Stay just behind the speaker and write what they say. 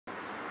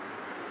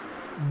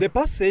The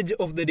passage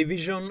of the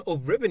Division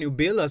of Revenue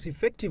Bill has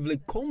effectively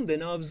calmed the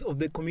nerves of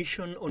the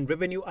Commission on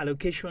Revenue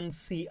Allocation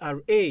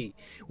 (CRA),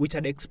 which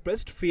had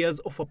expressed fears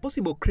of a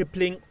possible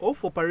crippling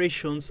of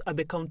operations at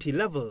the county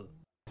level.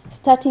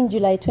 Starting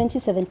July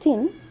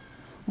 2017,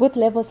 both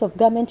levels of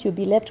government will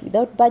be left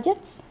without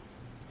budgets,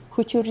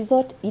 which will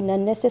result in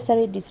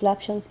unnecessary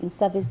disruptions in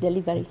service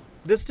delivery.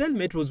 The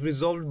stalemate was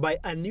resolved by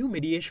a new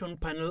mediation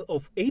panel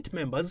of 8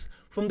 members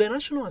from the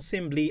National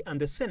Assembly and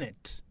the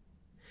Senate.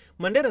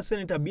 Mandera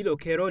Senator Bill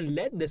Okero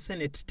led the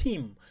Senate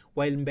team,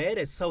 while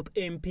Mbeere South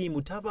MP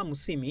Mutava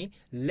Musimi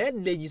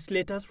led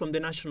legislators from the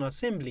National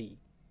Assembly.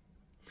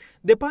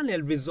 The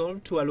panel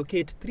resolved to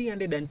allocate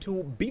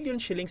 302 billion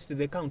shillings to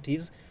the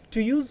counties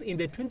to use in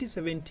the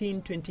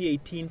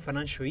 2017-2018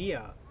 financial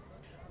year.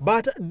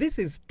 But this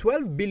is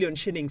 12 billion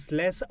shillings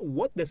less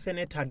what the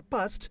Senate had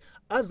passed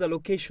as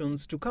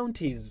allocations to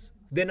counties.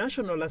 The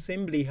National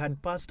Assembly had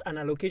passed an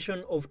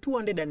allocation of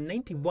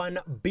 291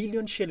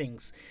 billion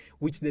shillings,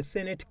 which the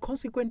Senate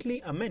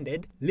consequently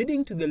amended,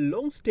 leading to the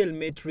long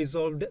stalemate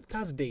resolved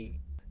Thursday.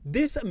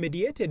 This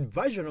mediated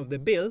version of the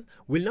bill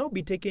will now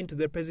be taken to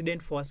the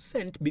President for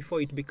assent before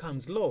it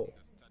becomes law.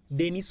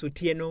 Dennis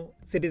Otieno,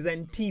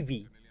 Citizen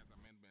TV.